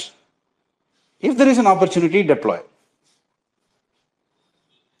cash. If there is an opportunity, deploy.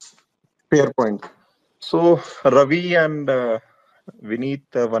 fair point. So, Ravi and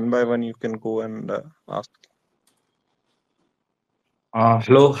Vineet, one by one, you can go and ask.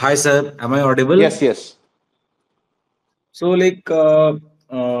 Hello, hi sir. Am I audible? Yes, yes. So we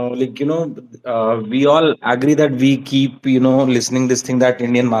all agree that we keep listening this thing that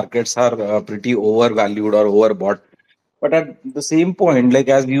Indian markets are pretty overvalued or overbought. But at the same point, like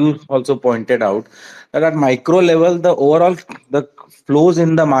as you also pointed out, that at micro level, the flows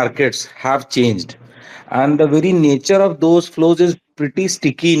in the markets have changed, and the very nature of those flows is pretty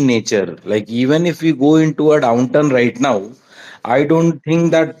sticky in nature. Like even if we go into a downturn right now, I don't think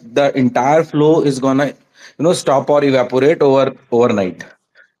that the entire flow is gonna stop or evaporate overnight.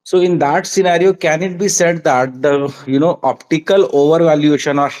 So in that scenario, can it be said that the optical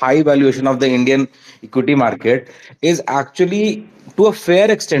overvaluation or high valuation of the Indian equity market is actually to a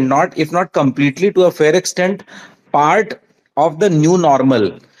fair extent, not if not completely to a fair extent, part of the new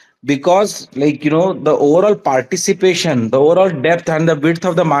normal? Because the overall participation, the overall depth and the width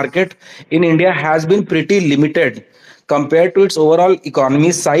of the market in India has been pretty limited compared to its overall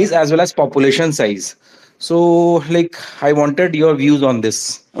economy size as well as population size. So, I wanted your views on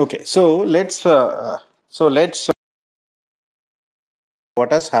this. Okay, so let's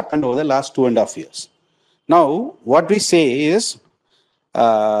what has happened over the last 2.5 years. Now, what we say is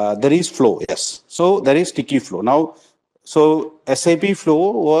there is flow, yes. So there is sticky flow. Now, so SIP flow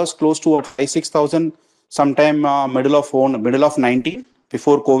was close to what, 5-6 thousand sometime middle of 19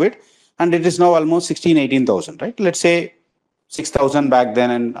 before COVID, and it is now almost 16-18 thousand, right? Let's say 6,000 back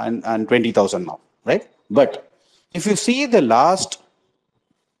then and 20,000 now, right? But if you see the last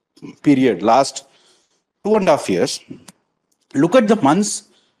 2.5 years, look at the months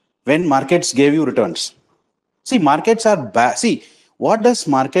when markets gave you returns. See, markets are bad. See, what does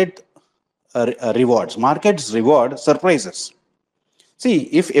market rewards? Markets reward surprises. See,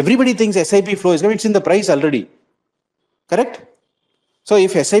 if everybody thinks SIP flow is coming, it's in the price already. Correct? So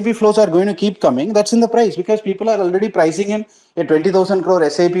if SIP flows are going to keep coming, that's in the price because people are already pricing in a 20,000 crore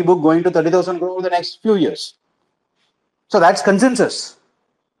SIP book going to 30,000 crore over the next few years. So that's consensus.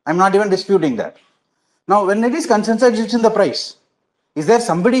 I'm not even disputing that. Now, when it is consensus, it's in the price. Is there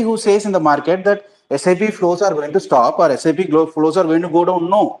somebody who says in the market that SIP flows are going to stop or SIP flows are going to go down?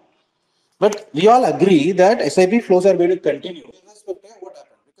 No. But we all agree that SIP flows are going to continue irrespective of what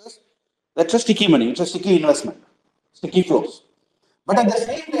happens because that's a sticky money, it's a sticky investment, sticky flows. But at the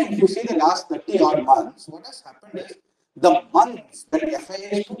same time, if you see the last 30 odd months, what has happened is the months when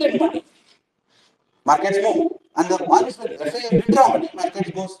FIIs put in money, markets move. And the months when FII withdraw money,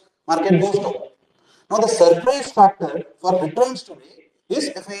 market goes down. Now the surprise factor for returns today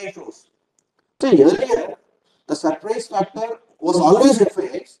is FII flows. See, earlier the surprise factor was always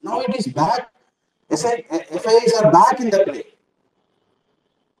FIIs. Now it is back. FIIs are back in the play,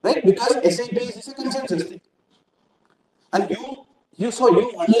 right? Because SIPs is a consensus thing, and you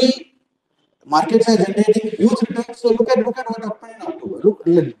only markets are generating huge returns. So look at what happened in October. Look,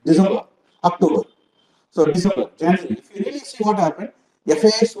 December, October. So December, January. If you really see what happened,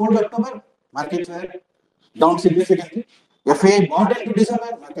 FII sold October, markets were down significantly. FII bought into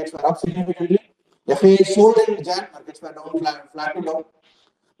December, markets were up significantly. FII sold in Jan, markets were down, flat to down.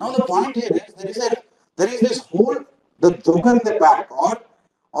 Now the point here is there is this whole the joker in the pack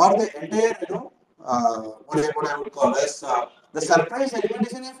or the entire what I would call as the surprise element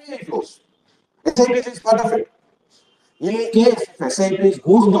is in FII flows. SIPs is part of it. In case if SIPs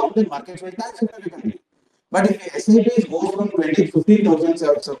goes down, then markets will climb significantly. But if SIPs goes from 15,000,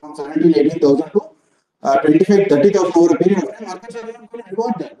 so from 17, 18,000 to 25, 30,000 over a period of time, markets are not going to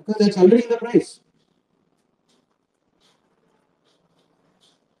reward that because that's already in the price.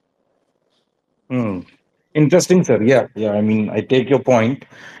 Interesting, sir. Yeah. I mean, I take your point.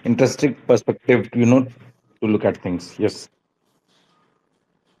 Interesting perspective, to look at things. Yes.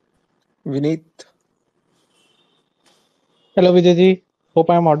 Vineet, Hello, Vijay. Hope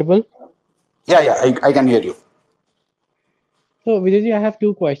I am audible. Yeah, I can hear you. So, Vijay, I have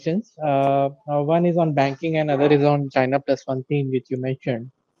two questions. One is on banking and other is on China plus one theme, which you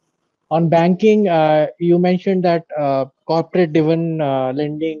mentioned. On banking, you mentioned that corporate-driven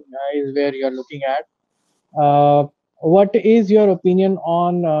lending is where you are looking at. What is your opinion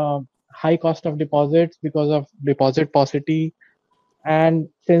on high cost of deposits because of deposit paucity? And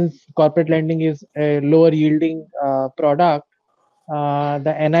since corporate lending is a lower yielding product,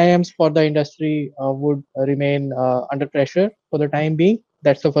 the NIMs for the industry would remain under pressure for the time being?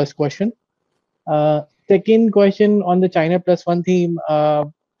 That's the first question. Second question on the China plus one theme,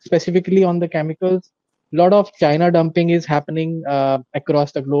 specifically on the chemicals. A lot of China dumping is happening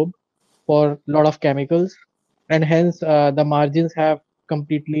across the globe for a lot of chemicals, and hence the margins have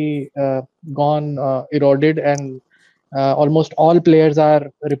completely gone eroded, and almost all players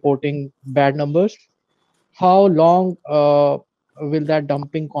are reporting bad numbers. How long will that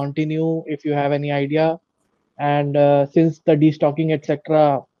dumping continue, if you have any idea? And since the destocking,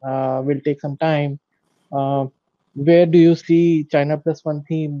 etc., will take some time, uh, where do you see China plus one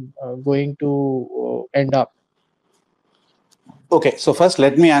theme going to end up? Okay, so first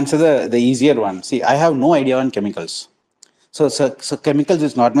let me answer the easier one. See, I have no idea on chemicals. So chemicals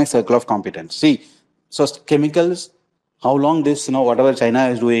is not my circle of competence. See, so chemicals, how long this, whatever China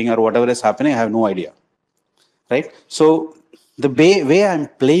is doing or whatever is happening, I have no idea. Right? So the way I'm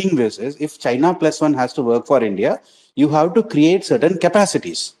playing this is if China plus one has to work for India, you have to create certain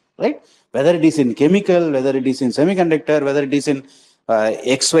capacities, right? Whether it is in chemical, whether it is in semiconductor, whether it is in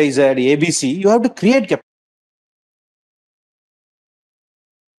XYZ, ABC, you have to create capacity.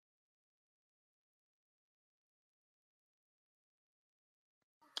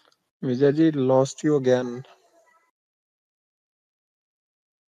 Vijayji lost you again.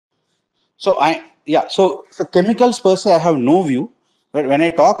 So chemicals per se, I have no view. But when I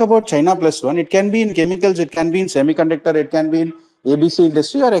talk about China plus one, it can be in chemicals, it can be in semiconductor, it can be in ABC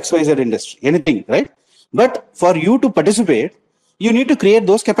industry or XYZ industry, anything, right? But for you to participate, you need to create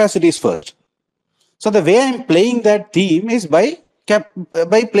those capacities first. So the way I'm playing that theme is by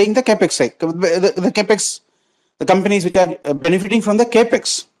playing the capex side, the capex, the companies which are benefiting from the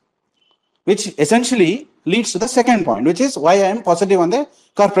capex, which essentially leads to the second point, which is why I am positive on the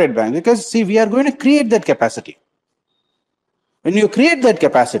corporate bank. Because see, we are going to create that capacity. When you create that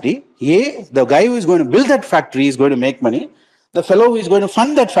capacity, the guy who is going to build that factory is going to make money. The fellow who is going to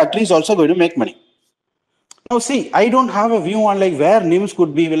fund that factory is also going to make money. Now, see, I don't have a view on like where NIMS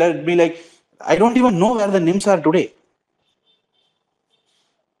could be. Will it be like, I don't even know where the NIMS are today.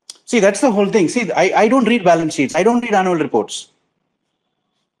 See, that's the whole thing. See, I don't read balance sheets. I don't read annual reports.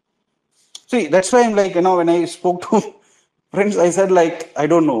 See, that's why I'm like, when I spoke to Friends, I said, like, I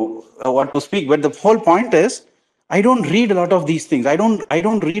don't know what to speak, but the whole point is, I don't read a lot of these things. I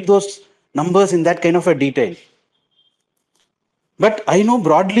don't read those numbers in that kind of a detail. But I know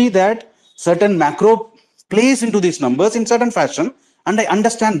broadly that certain macro plays into these numbers in certain fashion, and I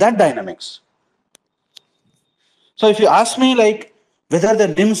understand that dynamics. So if you ask me, like, whether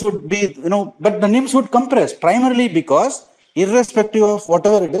the NIMs would be, but the NIMs would compress primarily because irrespective of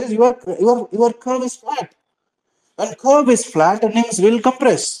whatever it is, your curve is flat. When curve is flat, the NIMs will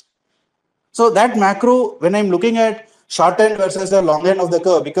compress. So that macro, when I'm looking at short end versus the long end of the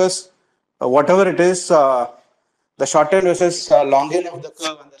curve, because whatever it is, the short end versus long end of the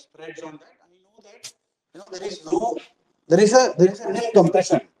curve and the spreads on that, I know that there is a NIM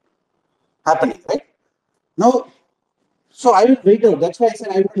compression happening, right? Now, so I will wait out. That's why I said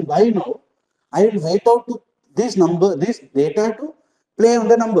I will buy now. I will wait out to this data to play on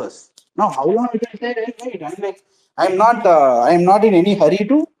the numbers. Now, how long it will take? I wait. I'm not in any hurry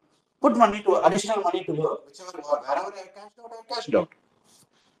to put additional money to work. Wherever I cashed out, I cashed out.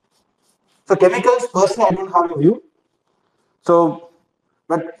 So chemicals, personally, I don't have a view. So,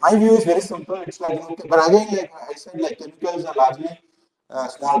 but my view is very simple. It's like, okay, but again, like I said, like chemicals are largely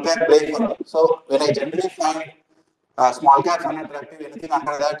small cap play for me. So when I generally find small caps unattractive, anything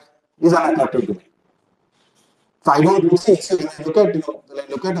under that is unattractive to me. So I don't see. So when I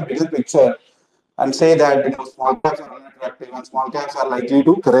look at the bigger picture and say that small caps are unattractive and small caps are likely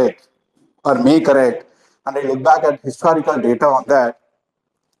to correct or may correct, and I look back at historical data on that,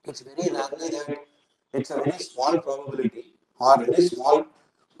 it's very rarely that it's a very small probability or very small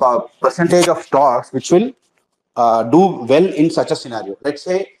percentage of stocks which will do well in such a scenario. Let's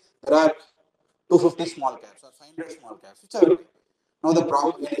say there are 250 small caps or 500 small caps, which are okay. Now the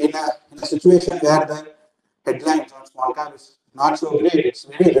problem in a situation where the headlines on small cap is not so great, it's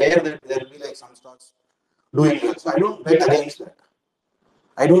very rare that there will be like some stocks doing well. So I don't bet against that.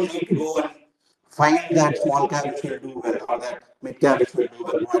 I don't need to go and find that small cap which will do well or that mid cap which will do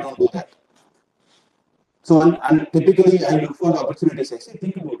well. No, I don't do that. So and typically I look for the opportunities. I say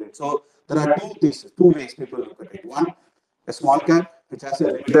think about it. So there are two ways people look at it. One, a small cap which has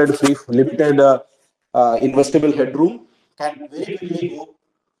a limited investable headroom can very quickly go,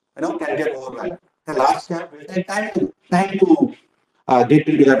 can get overvalued. A large cap will take time to get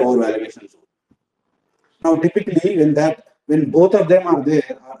into that overvaluation zone. Now, typically, when both of them are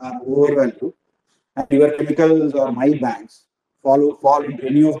there are overvalued, and your chemicals or my banks fall into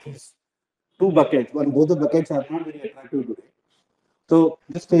any of these two buckets, when both the buckets are not very attractive today. So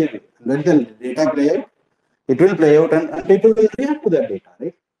just stay away. Let the data play out. It will play out, and people will react to that data,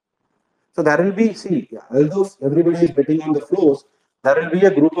 right? So there will be, although everybody is betting on the flows, there will be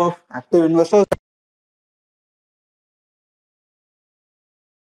a group of active investors.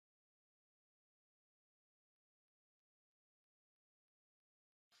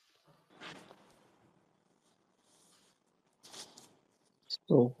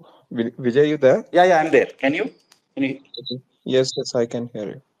 So, Vijay, you there? Yeah, I'm there. Can you? Yes, yes, I can hear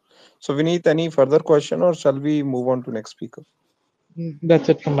you. So, Vineet, any further question or shall we move on to next speaker? That's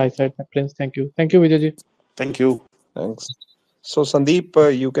it from my side, Prince. Thank you. Thank you, Vijay. Thank you. Thanks. So,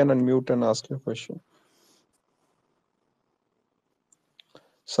 Sandeep, you can unmute and ask your question.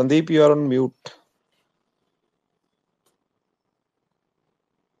 Sandeep, you are on mute.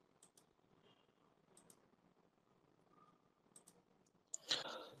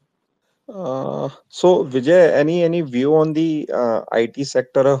 So Vijay, any view on the IT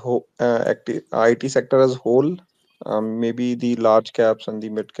sector IT sector as whole? Maybe the large caps and the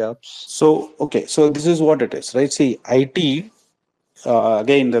mid caps. So okay, so this is what it is, right? See, IT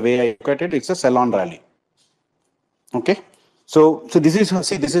again, the way I look at it, it's a sell-on rally. Okay, so this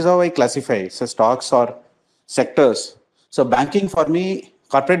is how I classify so stocks or sectors. So banking for me,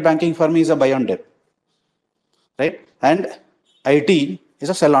 corporate banking for me is a buy on dip, right? And IT is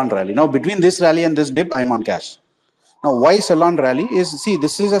a sell-on rally. Now between this rally and this dip, I'm on cash. Now why sell-on rally is,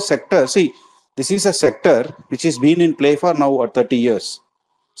 this is a sector. This is a sector which has been in play for now 30 years.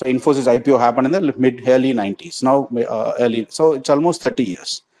 So Infosys IPO happened in the mid early 90s. Now so it's almost 30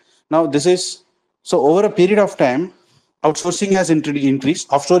 years. Now so over a period of time, outsourcing has increased.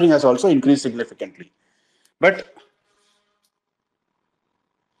 Offshoring has also increased significantly. But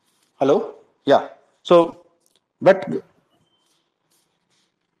hello, yeah. So, but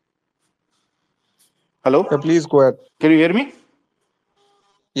hello. Yeah, please go ahead. Can you hear me?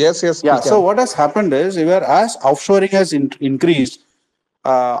 Yes, yes. Yeah. So what has happened is, as offshoring has increased,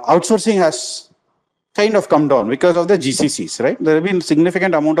 outsourcing has kind of come down because of the GCCs, right? There have been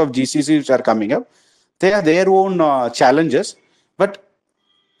significant amount of GCCs which are coming up. They have their own challenges. But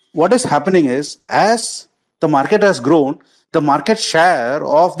what is happening is, as the market has grown, the market share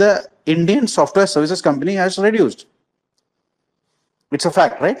of the Indian software services company has reduced. It's a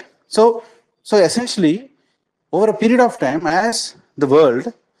fact, right? So essentially, over a period of time, as the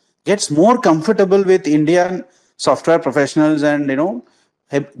world gets more comfortable with Indian software professionals and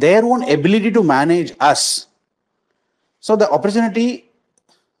their own ability to manage us, so the opportunity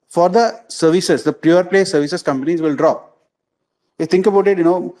for the services, the pure play services companies will drop. You think about it,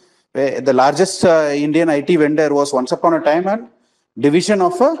 the largest Indian IT vendor was once upon a time a division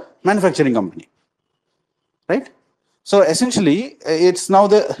of a manufacturing company, right? So essentially, it's now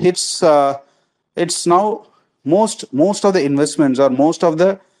most of the investments or most of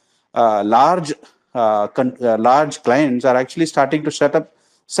the large clients are actually starting to set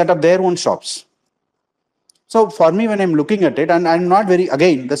up their own shops. So for me, when I'm looking at it, and I'm not very,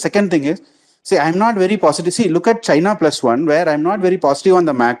 again, the second thing is, see, I'm not very positive. See, look at China plus one, where I'm not very positive on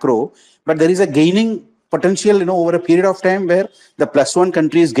the macro, but there is a gaining potential, over a period of time where the plus one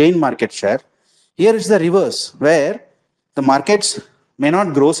countries gain market share. Here is the reverse, where the markets may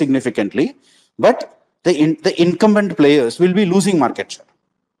not grow significantly, but the incumbent players will be losing market share.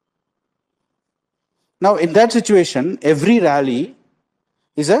 Now, in that situation, every rally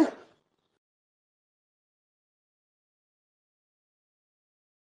is a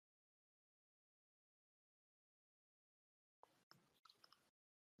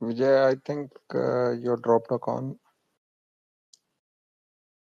Vijay, I think you dropped a con.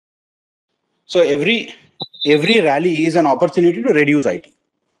 so every rally is an opportunity to reduce IT.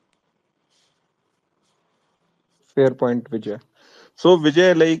 Fair point, Vijay. So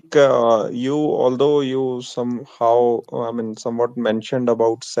Vijay, like you, although you somehow, I mean, somewhat mentioned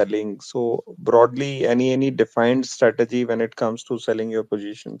about selling. So broadly, any defined strategy when it comes to selling your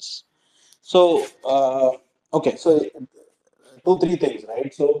positions? So, okay, so two, three things,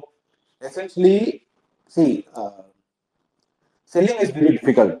 right? So, essentially, see, selling is very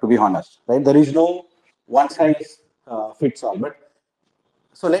difficult, to be honest, right? There is no one size fits all. But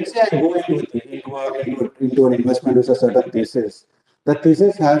so let's say I go into an investment with a certain thesis. The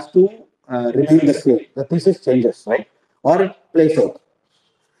thesis has to remain the same. The thesis changes, right? Or it plays out.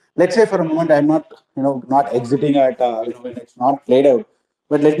 Let's say for a moment I'm not exiting at when it's not played out,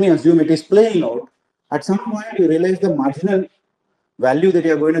 but let me assume it is playing out. At some point, you realize the marginal value that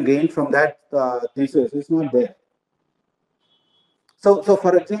you're going to gain from that thesis is not there. So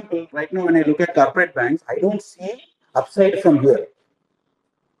for example, right now when I look at corporate banks, I don't see upside from here.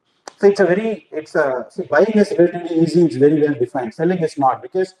 So see, buying is relatively easy. It's very well defined. Selling is not,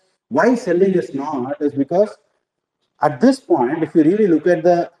 because why selling is not is because at this point, if you really look at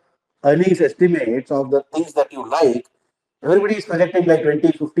the earnings estimates of the things that you like, everybody is projecting like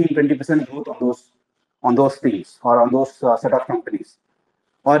 20, 15, 20% growth on those things or on those set of companies,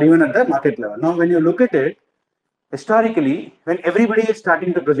 or even at the market level. Now, when you look at it, historically, when everybody is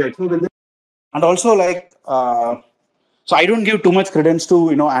starting to project, and also like, so I don't give too much credence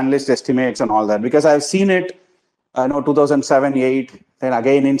to analyst estimates and all that, because I've seen it, 2007, 8, then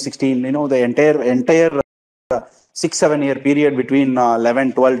again in 16, the entire 6-7 year period between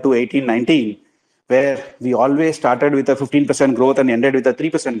 11, 12 to 18, 19, where we always started with a 15% growth and ended with a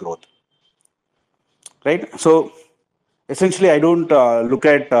 3% growth, right? So essentially, I don't look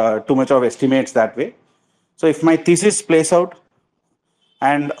at too much of estimates that way. So if my thesis plays out,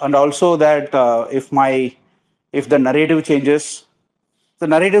 and also that if the narrative changes, the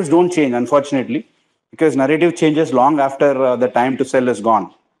narratives don't change, unfortunately, because narrative changes long after the time to sell is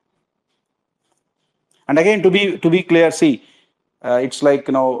gone. And again, to be clear, see, it's like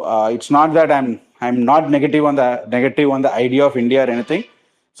it's not that I'm not negative on the idea of India or anything.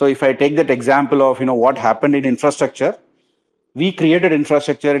 So if I take that example of what happened in infrastructure, we created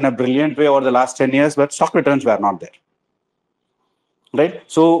infrastructure in a brilliant way over the last 10 years, but stock returns were not there, right?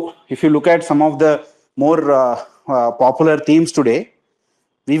 So if you look at some of the more popular themes today,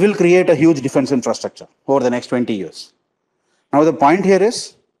 we will create a huge defense infrastructure over the next 20 years. Now the point here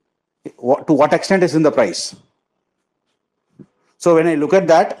is, to what extent is in the price? So when I look at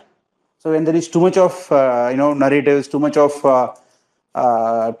that, so when there is too much of narratives, too much of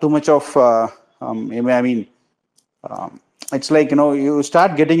I mean, it's like you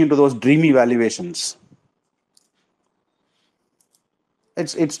start getting into those dreamy valuations.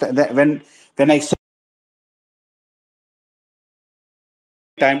 It's when I say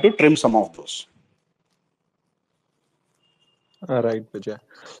time to trim some of those. All right, Vijay.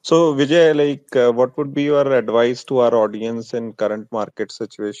 So Vijay, like, what would be your advice to our audience in current market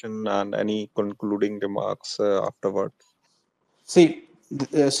situation, and any concluding remarks afterward? See,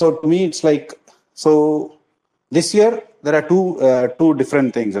 so to me, it's like, so this year there are two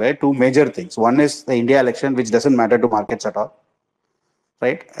different things, right? Two major things. One is the India election, which doesn't matter to markets at all,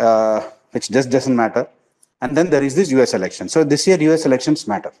 right? Which just doesn't matter. And then there is this US election. So this year US elections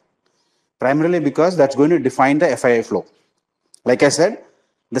matter primarily because that's going to define the FII flow. Like I said,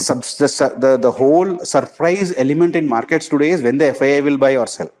 the whole surprise element in markets today is when the FII will buy or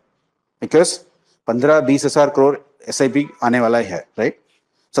sell, because 15-20 हजार crore SIP आने वाला है, right?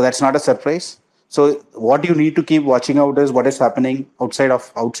 So that's not a surprise. So what you need to keep watching out is what is happening outside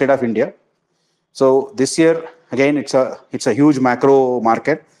of India. So this year again, it's a huge macro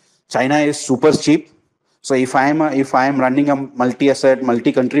market. China is super cheap. So if I am running a multi-asset,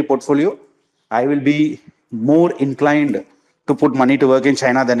 multi-country portfolio, I will be more inclined to put money to work in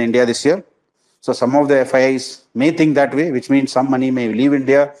China than India this year. So some of the FIIs may think that way, which means some money may leave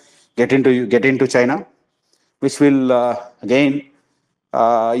India, get into China, which will again,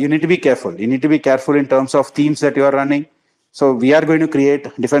 you need to be careful. You need to be careful in terms of themes that you are running. So we are going to create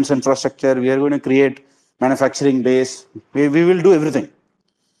defense infrastructure. We are going to create manufacturing base. We will do everything.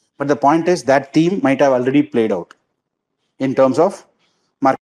 But the point is that theme might have already played out in terms of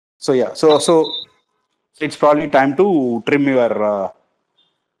market. So yeah, so it's probably time to trim your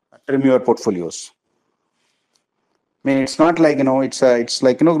portfolios. I mean, it's not like, it's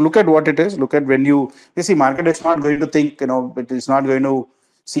like, look at what it is. Look at when you see market is not going to think, it is not going to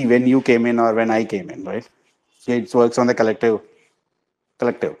see when you came in or when I came in, right? It works on the collective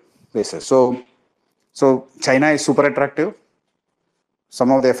basis. So China is super attractive.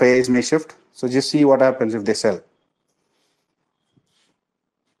 Some of the FIIs may shift. So just see what happens if they sell.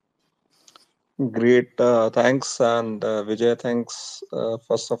 Great. Thanks. And Vijay, thanks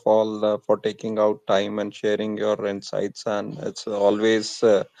first of all for taking out time and sharing your insights. And it's always,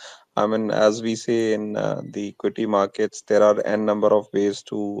 I mean, as we say in the equity markets, there are n number of ways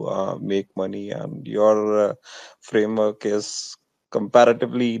to make money, and your framework is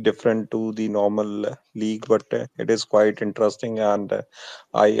comparatively different to the normal league, but it is quite interesting. And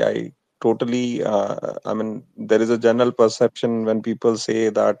I totally, I mean, there is a general perception when people say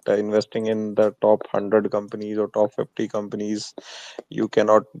that investing in the top 100 companies or top 50 companies, you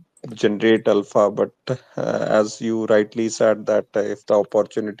cannot generate alpha. But as you rightly said, that if the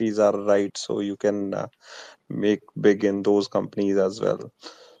opportunities are right, so you can make big in those companies as well.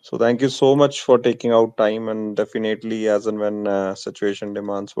 So thank you so much for taking out time, and definitely as and when situation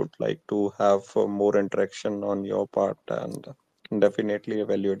demands, would like to have more interaction on your part, and definitely a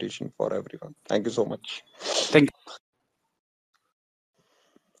value addition for everyone. Thank you so much. Thank you.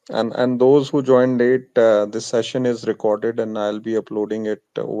 And those who joined late, this session is recorded and I'll be uploading it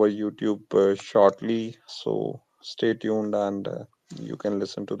over YouTube shortly. So stay tuned, and you can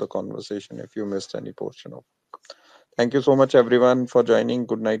listen to the conversation if you missed any portion of. Thank you so much everyone for joining.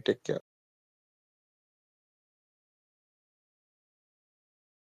 Good night. Take care.